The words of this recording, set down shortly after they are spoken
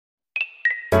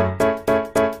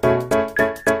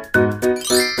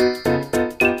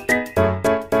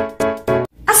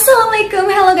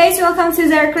welcome to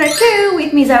Zara Correct 2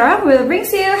 with me Zara, who will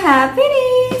brings you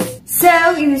happiness.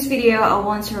 So in this video I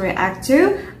want to react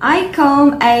to Aik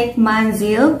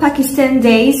Manzil Pakistan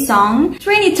Day song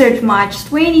 23rd March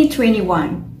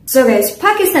 2021. So guys,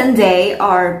 Pakistan Day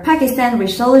or Pakistan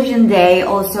Resolution Day,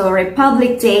 also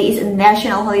Republic Day, is a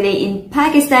national holiday in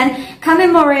Pakistan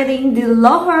commemorating the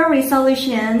Lahore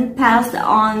Resolution passed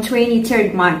on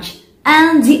 23rd March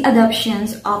and the adoption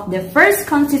of the first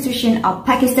constitution of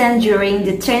Pakistan during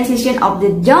the transition of the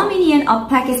Dominion of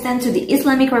Pakistan to the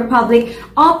Islamic Republic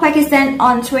of Pakistan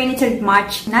on 23rd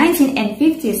March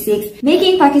 1956,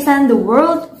 making Pakistan the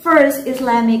world's first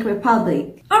Islamic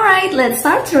Republic. Alright, let's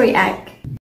start to react.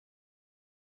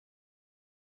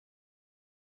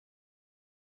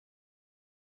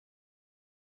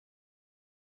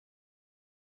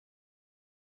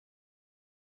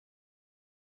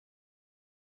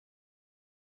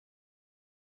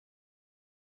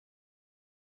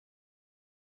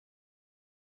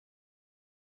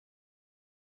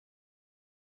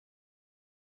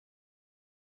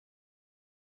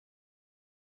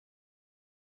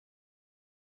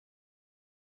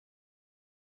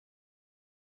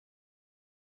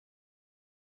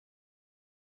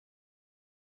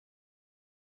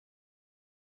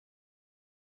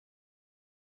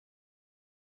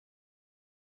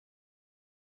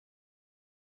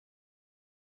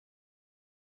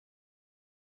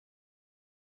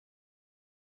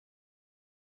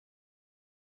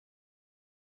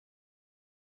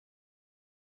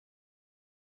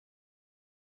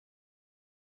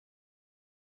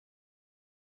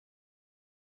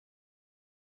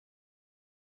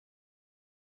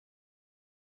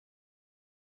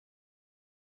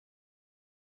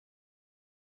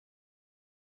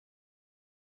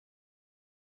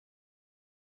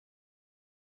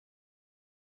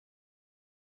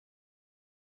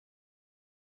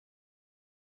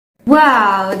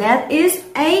 Wow, that is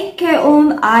Aik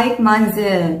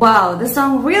Manzil. Wow, the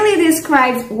song really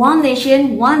describes one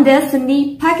nation, one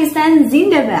destiny, Pakistan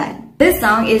Zindabad. This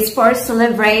song is for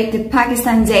celebrate the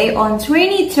Pakistan Day on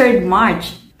 23rd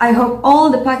March. I hope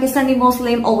all the Pakistani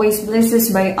Muslim always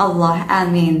blessed by Allah.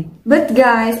 Amin. But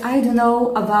guys, I don't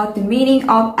know about the meaning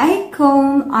of Aik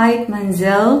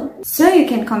Manzil. So you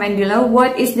can comment below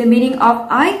what is the meaning of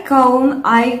Aik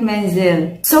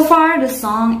Manzil. So far, the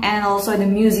song and also the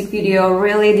music video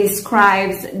really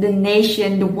describes the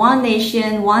nation, one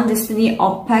destiny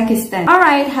of Pakistan.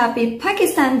 Alright, happy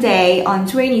Pakistan Day on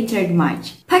 23rd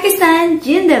March. Pakistan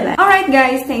Zindabad. Alright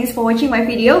guys, thanks for watching my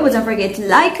video. But don't forget to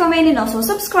like, comment and also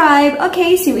subscribe.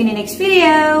 Okay, see you in the next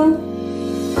video.